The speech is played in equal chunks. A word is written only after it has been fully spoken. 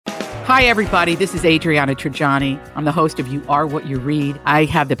Hi, everybody. This is Adriana Trajani. I'm the host of You Are What You Read. I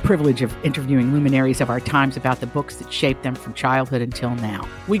have the privilege of interviewing luminaries of our times about the books that shaped them from childhood until now.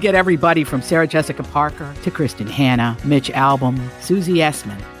 We get everybody from Sarah Jessica Parker to Kristen Hanna, Mitch Albom, Susie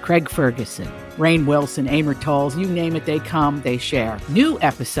Essman, Craig Ferguson, Rainn Wilson, Amor Tolls, you name it, they come, they share. New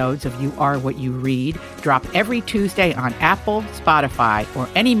episodes of You Are What You Read drop every Tuesday on Apple, Spotify, or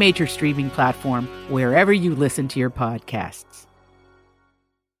any major streaming platform wherever you listen to your podcasts.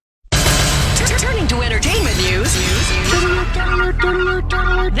 Turning to entertainment news.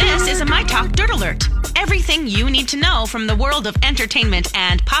 This is a My Talk Dirt Alert. Everything you need to know from the world of entertainment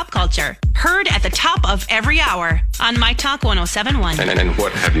and pop culture. Heard at the top of every hour on My Talk 107.1. And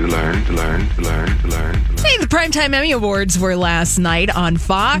what have you learned? Hey, the Primetime Emmy Awards were last night on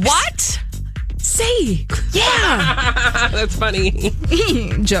Fox. What? Say, yeah. That's funny.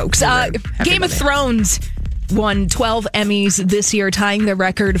 Jokes. Game of Thrones won 12 Emmys this year, tying the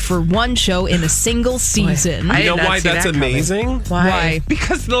record for one show in a single season. I You know did not why see that's that coming. amazing? Why?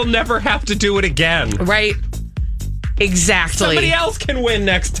 Because they'll never have to do it again. Right? Exactly. Somebody else can win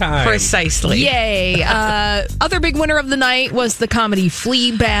next time. Precisely. Yay. Other big winner of the night was the comedy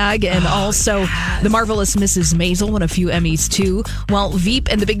Fleabag, and also The Marvelous Mrs. Maisel won a few Emmys too. While Veep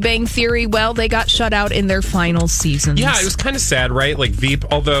and The Big Bang Theory, well, they got shut out in their final seasons. Yeah, it was kind of sad, right? Like Veep,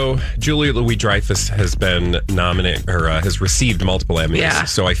 although Julia Louis-Dreyfus has been nominated or has received multiple Emmys. Yeah.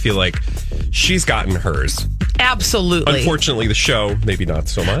 So I feel like she's gotten hers. Absolutely. Unfortunately, the show, maybe not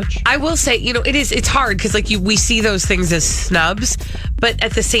so much. I will say, it's hard because we see those things as snubs, but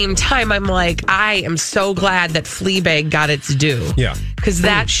at the same time, I'm like, I am so glad that Fleabag got its due. Yeah. Because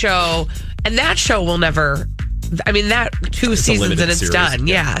that show will never, that two It's a seasons limited and it's series. done.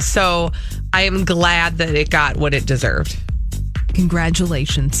 Yeah. So I am glad that it got what it deserved.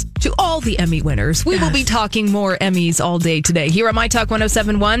 Congratulations to all the Emmy winners. We will be talking more Emmys all day today here on My Talk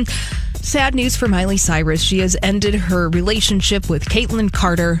 107.1. Sad news for Miley Cyrus. She has ended her relationship with Kaitlynn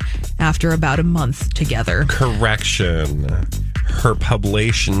Carter after about a month together. Correction. Her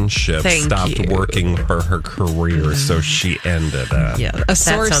publicationship stopped working for her career, so she ended it. Yeah, a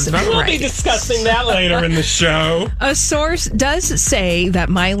source. sounds about We'll right. be discussing that later in the show. A source does say that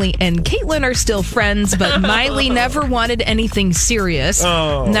Miley and Kaitlynn are still friends, but Miley never wanted anything serious.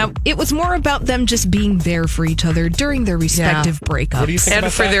 Oh. Now, it was more about them just being there for each other during their respective breakups. What do you think And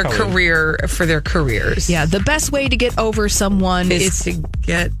about for that, their Colleen? for their careers. Yeah, the best way to get over someone Is is to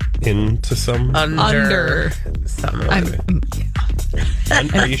get Into some... under someone.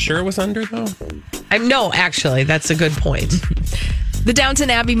 Are you sure it was under, though? No, actually, that's a good point. The Downton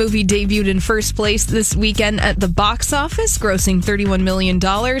Abbey movie debuted in first place this weekend at the box office, grossing $31 million.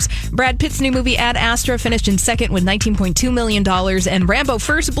 Brad Pitt's new movie Ad Astra finished in second with $19.2 million, and Rambo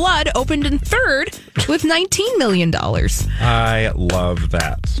First Blood opened in third with $19 million. I love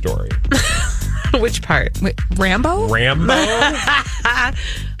that story. Which part? Wait, Rambo? Rambo?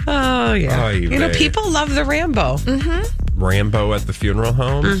 Oh, yeah. Oy vey. People love the Rambo. Rambo at the funeral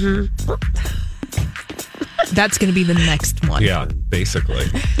home? That's going to be the next one. Yeah, basically.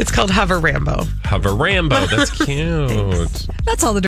 It's called Hover Rambo. Hover Rambo. That's cute. That's all the